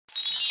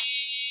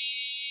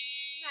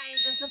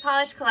Guys, it's the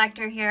Polished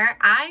Collector here.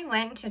 I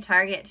went to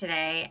Target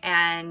today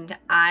and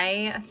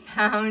I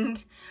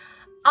found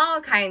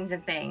all kinds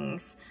of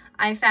things.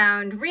 I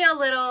found Real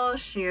Little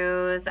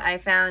shoes, I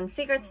found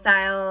Secret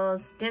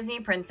Styles, Disney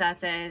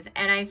princesses,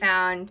 and I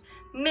found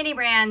Mini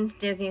Brands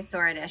Disney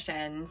Store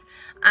editions.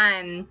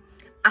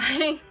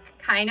 I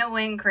kind of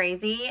went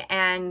crazy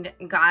and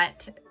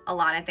got a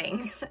lot of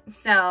things.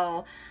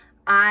 So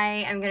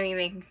I am going to be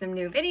making some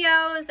new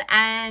videos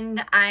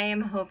and I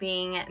am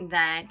hoping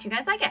that you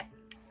guys like it.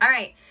 All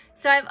right,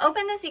 so I've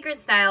opened the Secret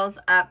Styles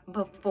up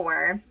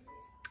before.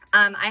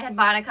 I had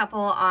bought a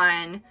couple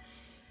on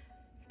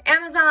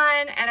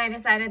Amazon and I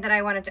decided that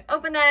I wanted to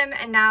open them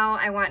and now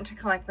I want to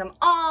collect them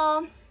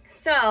all.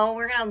 So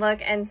we're gonna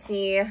look and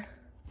see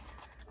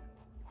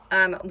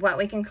what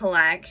we can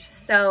collect.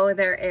 So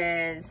there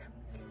is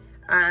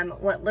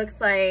what looks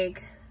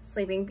like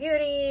Sleeping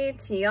Beauty,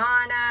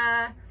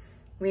 Tiana,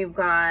 we've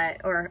got,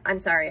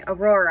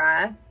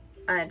 Aurora,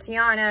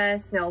 Tiana,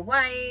 Snow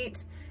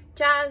White,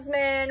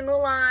 Jasmine,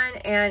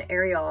 Mulan, and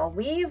Ariel.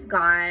 We've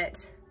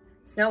got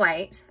Snow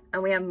White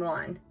and we have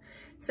Mulan.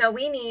 So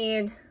we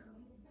need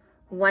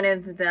one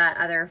of the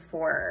other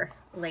four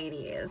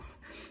ladies.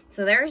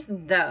 So there's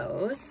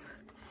those.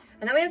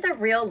 And then we have the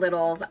Real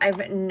Littles.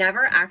 I've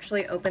never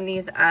actually opened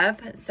these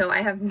up, so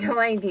I have no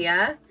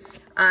idea.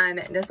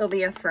 This will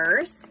be a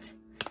first.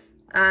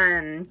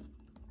 So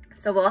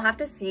we'll have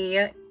to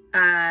see.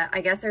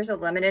 I guess there's a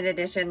limited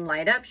edition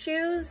light up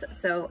shoes,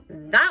 so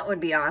that would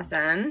be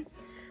awesome.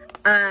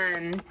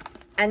 And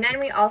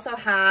then we also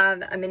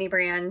have a Mini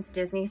Brands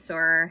Disney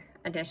Store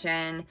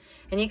edition,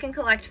 and you can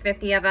collect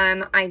 50 of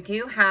them. I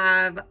do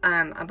have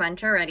a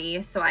bunch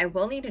already, so I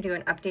will need to do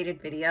an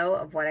updated video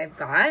of what I've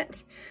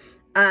got.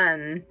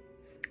 And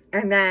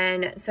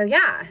then, so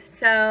yeah,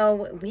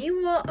 so we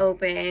will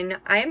open.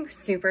 I'm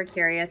super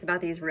curious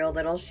about these Real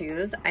Little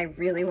shoes. I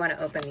really want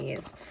to open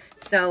these.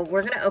 So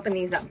we're going to open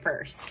these up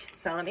first.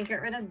 So let me get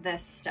rid of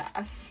this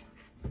stuff.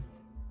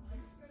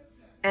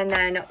 And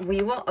then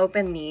we will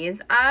open these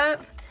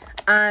up.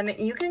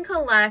 You can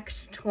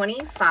collect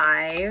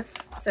 25.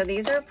 So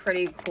these are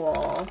pretty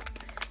cool.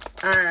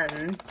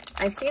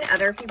 I've seen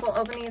other people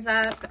open these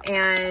up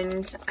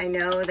and I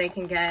know they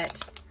can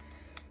get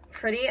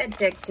pretty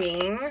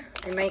addicting.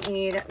 I might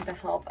need the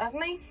help of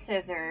my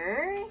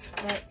scissors.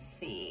 Let's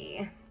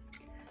see.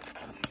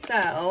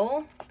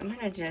 So I'm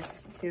gonna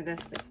just do this.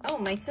 Oh,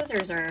 my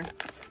scissors are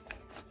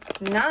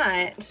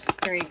not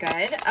very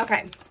good.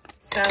 Okay.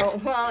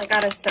 So, well, it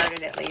got us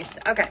started at least.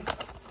 Okay.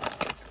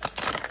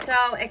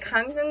 So it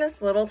comes in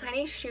this little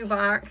tiny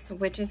shoebox,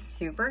 which is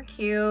super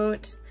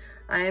cute.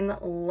 I'm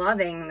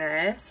loving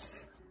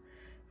this.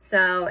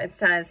 So it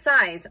says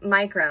size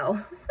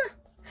micro.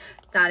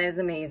 That is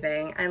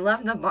amazing. I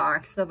love the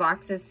box. The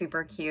box is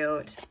super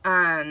cute.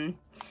 And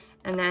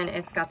then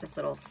it's got this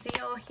little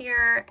seal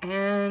here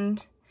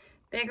and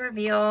big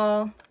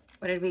reveal.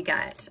 What did we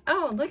get?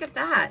 Oh, look at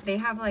that. They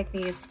have like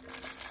these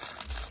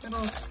little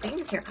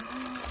things here.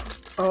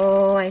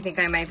 Oh, I think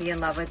I might be in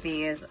love with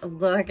these.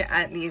 Look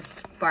at these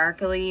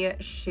sparkly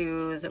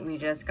shoes that we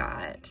just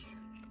got.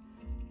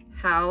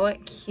 How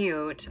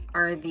cute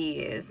are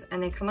these?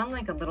 And they come on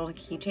like a little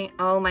keychain.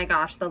 Oh my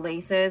gosh, the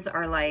laces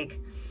are like,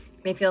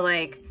 they feel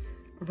like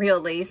real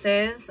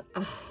laces.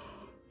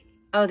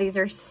 Oh, these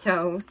are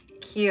so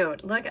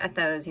cute. Look at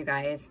those, you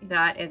guys.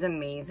 That is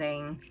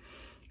amazing.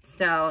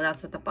 So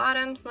that's what the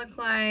bottoms look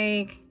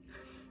like.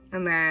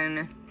 And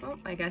then, oh,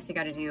 I guess you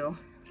gotta do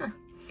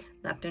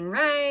left and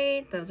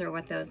right. Those are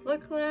what those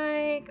look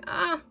like.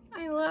 Oh,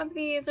 I love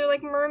these. They're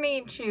like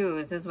mermaid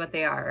shoes is what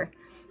they are.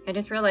 I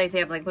just realized they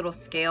have like little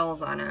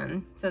scales on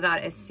them. So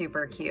that is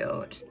super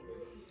cute.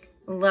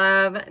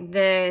 Love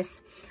this.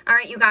 All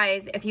right, you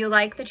guys, if you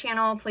like the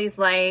channel, please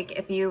like.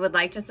 If you would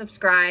like to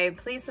subscribe,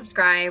 please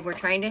subscribe. We're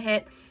trying to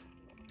hit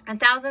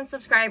 1,000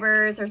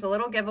 subscribers. There's a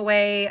little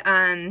giveaway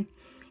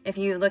if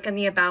you look in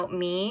the About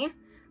Me.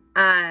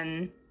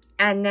 And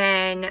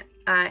then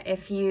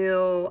if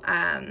you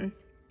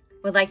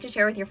would like to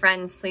share with your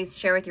friends, please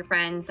share with your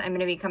friends. I'm going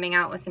to be coming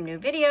out with some new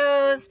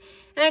videos,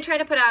 and I try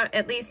to put out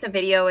at least a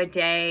video a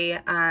day,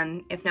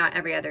 if not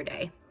every other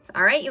day.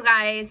 All right, you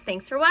guys,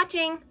 thanks for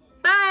watching.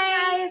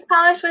 Bye guys,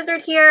 Polished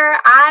Wizard here.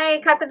 I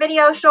cut the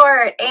video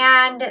short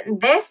and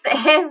this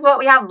is what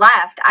we have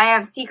left. I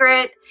have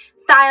Secret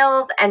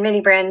Styles and Mini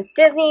Brands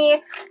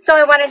Disney, so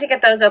I wanted to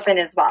get those open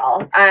as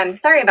well.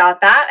 Sorry about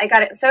that. I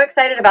got so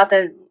excited about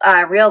the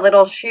Real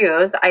Little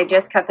shoes. I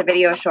just cut the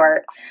video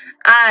short.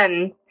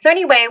 So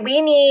anyway,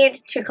 we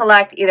need to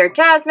collect either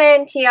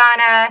Jasmine,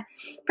 Tiana,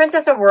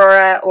 Princess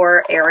Aurora,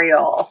 or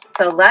Ariel.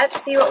 So let's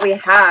see what we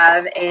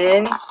have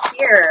in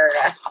here.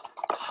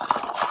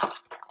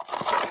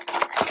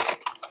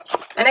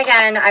 And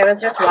again, I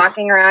was just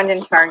walking around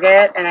in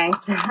Target and I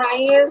saw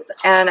these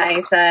and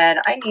I said,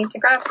 I need to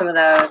grab some of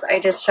those. I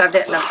just shoved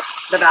it in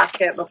the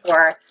basket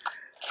before.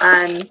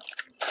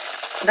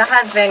 the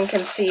husband can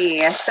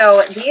see.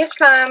 So these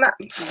come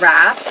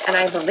wrapped, and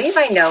I believe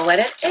I know what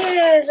it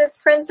is. It's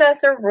Princess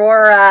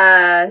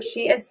Aurora.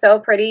 She is so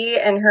pretty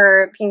in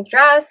her pink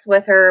dress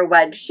with her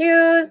wedge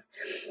shoes.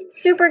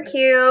 Super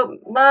cute,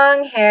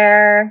 long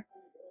hair.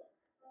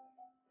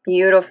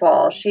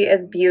 Beautiful. She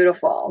is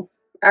beautiful.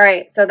 All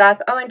right, so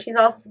that's, oh, and she's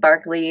all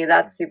sparkly.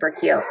 That's super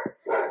cute.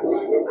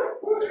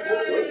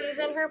 She's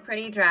in her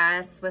pretty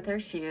dress with her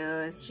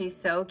shoes. She's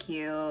so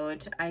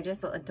cute. I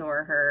just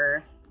adore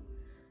her.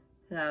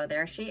 So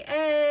there she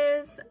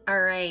is.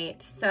 All right,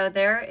 so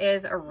there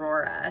is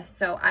Aurora.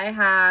 So I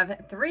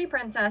have 3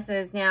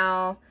 princesses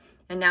now,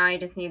 and now I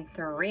just need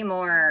 3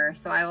 more.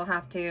 So I will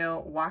have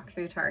to walk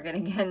through Target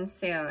again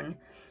soon.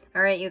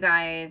 All right, you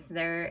guys,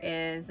 there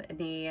is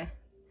the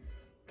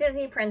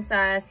Disney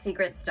Princess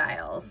Secret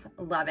Styles.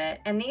 Love it.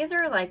 And these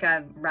are like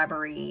a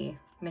rubbery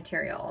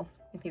material,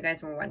 if you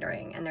guys were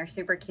wondering, and they're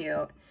super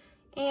cute.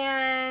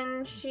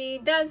 And she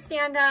does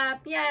stand up.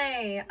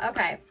 Yay.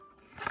 Okay.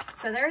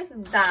 So there's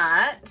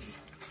that.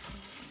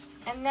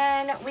 And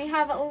then we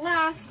have,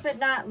 last but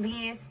not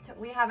least,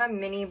 we have a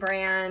mini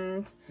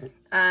brand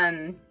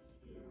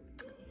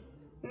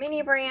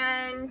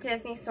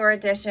Disney Store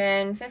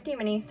Edition, 50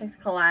 minis to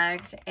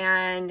collect,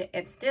 and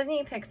it's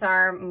Disney,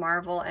 Pixar,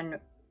 Marvel, and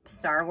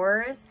Star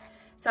Wars.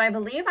 So I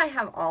believe I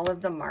have all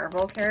of the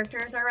Marvel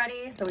characters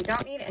already, so we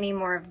don't need any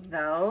more of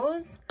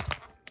those,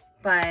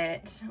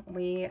 but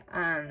we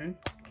can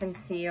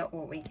see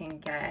what we can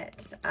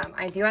get.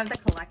 I do have the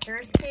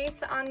collector's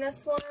case on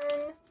this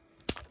one.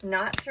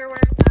 Not sure where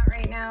it's at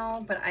right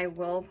now, but I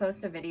will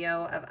post a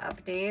video of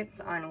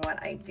updates on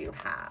what I do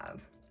have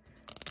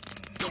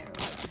soon.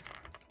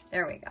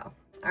 There we go.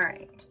 All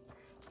right.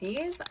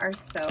 These are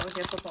so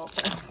difficult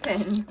to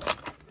open.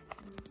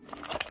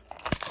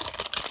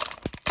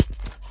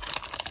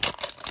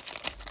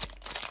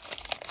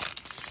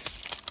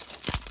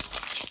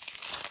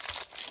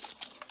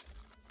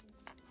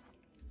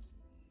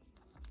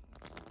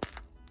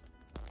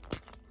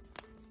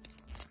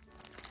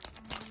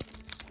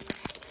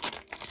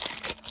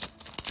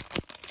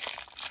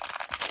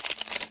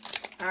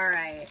 All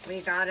right,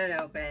 we got it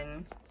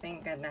open.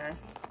 Thank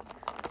goodness.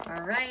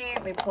 All right,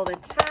 we pulled a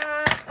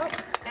tab. Oh,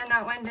 and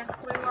that one just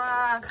flew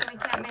off, so we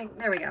can't make,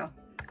 there we go.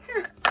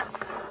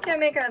 Can't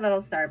make our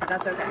little star, but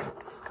that's okay.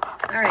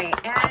 All right,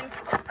 and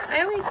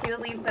I always do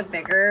leave the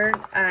bigger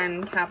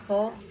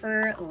capsules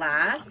for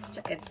last.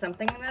 It's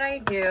something that I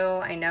do.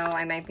 I know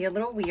I might be a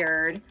little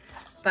weird,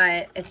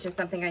 but it's just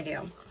something I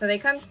do. So they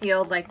come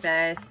sealed like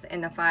this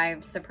in the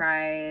 5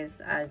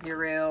 surprise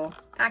Zuru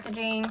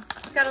packaging.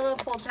 You've got a little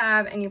pull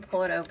tab and you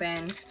pull it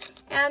open.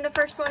 And the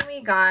first one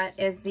we got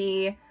is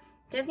the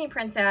Disney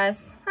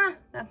Princess,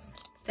 that's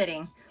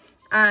fitting,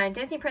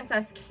 Disney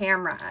Princess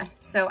camera.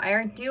 So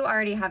I do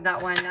already have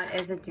that one. That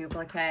is a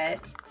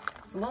duplicate.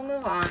 So we'll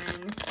move on.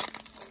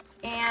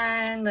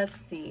 And let's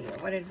see,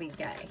 what did we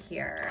get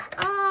here?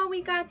 Oh,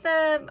 we got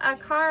the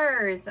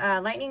Cars,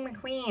 Lightning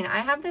McQueen. I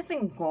have this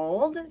in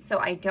gold, so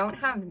I don't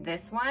have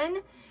this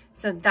one.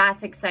 So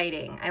that's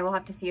exciting. I will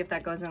have to see if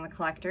that goes in the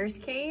collector's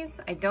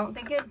case. I don't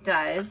think it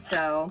does,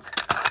 so,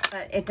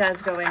 but it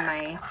does go in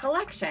my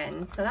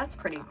collection. So that's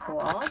pretty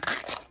cool.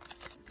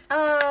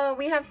 Oh,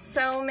 we have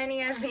so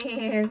many of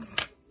these.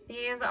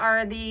 These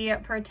are the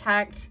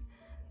Protect,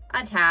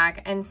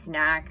 Attack, and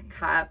Snack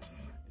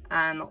cups.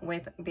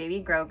 With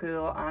baby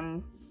Grogu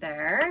on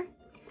there.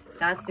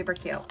 That's super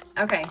cute.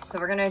 Okay, so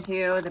we're gonna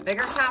do the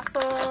bigger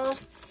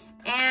capsules,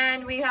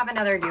 and we have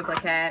another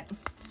duplicate.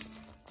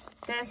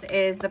 This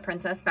is the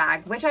princess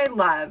bag, which I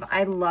love.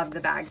 I love the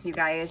bags, you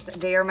guys.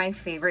 They are my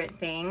favorite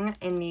thing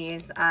in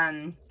these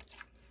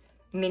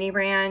mini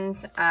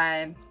brand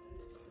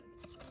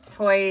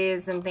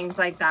toys and things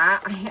like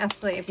that. I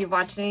absolutely, if you've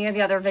watched any of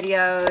the other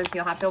videos,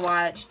 you'll have to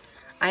watch.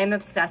 I am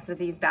obsessed with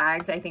these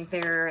bags. I think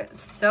they're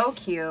so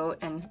cute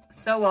and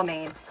so well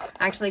made.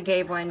 I actually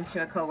gave one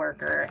to a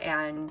coworker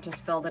and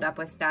just filled it up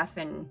with stuff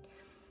and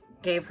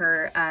gave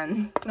her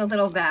a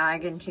little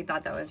bag, and she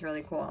thought that was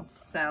really cool.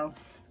 So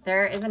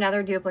there is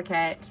another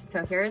duplicate.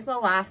 So here's the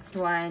last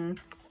one.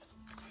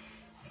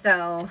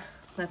 So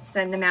let's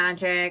send the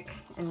magic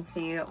and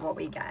see what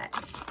we get.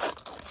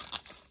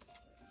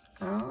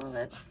 Oh,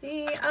 let's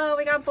see. Oh,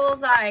 we got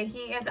Bullseye.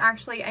 He is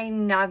actually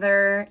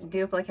another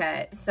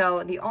duplicate.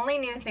 So the only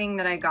new thing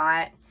that I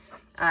got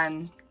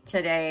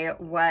today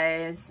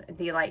was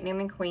the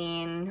Lightning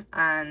McQueen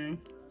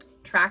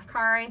track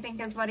car, I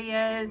think is what he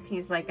is.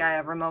 He's like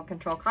a remote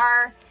control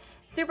car.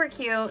 Super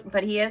cute,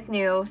 but he is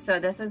new. So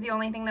this is the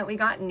only thing that we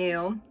got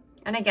new.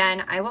 And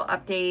again, I will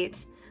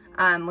update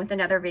with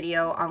another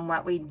video on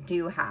what we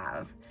do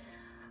have.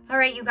 All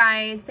right, you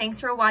guys,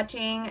 thanks for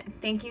watching.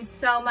 Thank you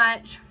so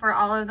much for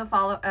all of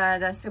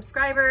the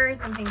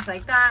subscribers and things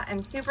like that.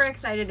 I'm super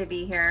excited to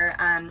be here.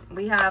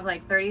 We have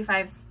like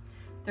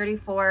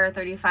 34,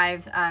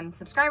 35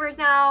 subscribers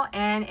now,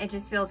 and it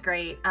just feels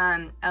great.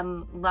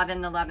 I'm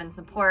loving the love and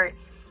support.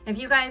 If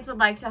you guys would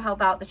like to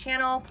help out the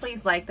channel,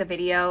 please like the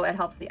video. It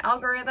helps the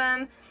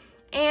algorithm.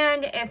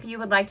 And if you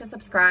would like to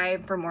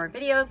subscribe for more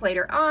videos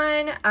later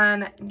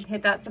on,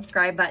 hit that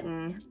subscribe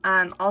button.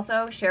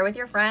 Also share with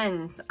your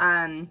friends.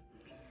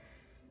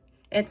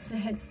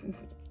 It's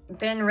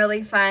been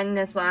really fun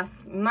this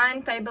last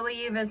month, I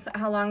believe, is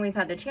how long we've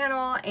had the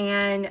channel,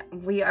 and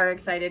we are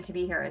excited to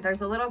be here.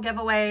 There's a little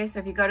giveaway, so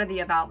if you go to the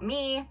About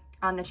Me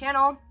on the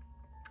channel,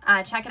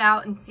 check it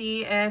out and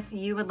see if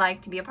you would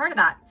like to be a part of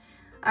that.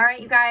 All right,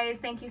 you guys,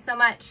 thank you so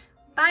much.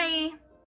 Bye.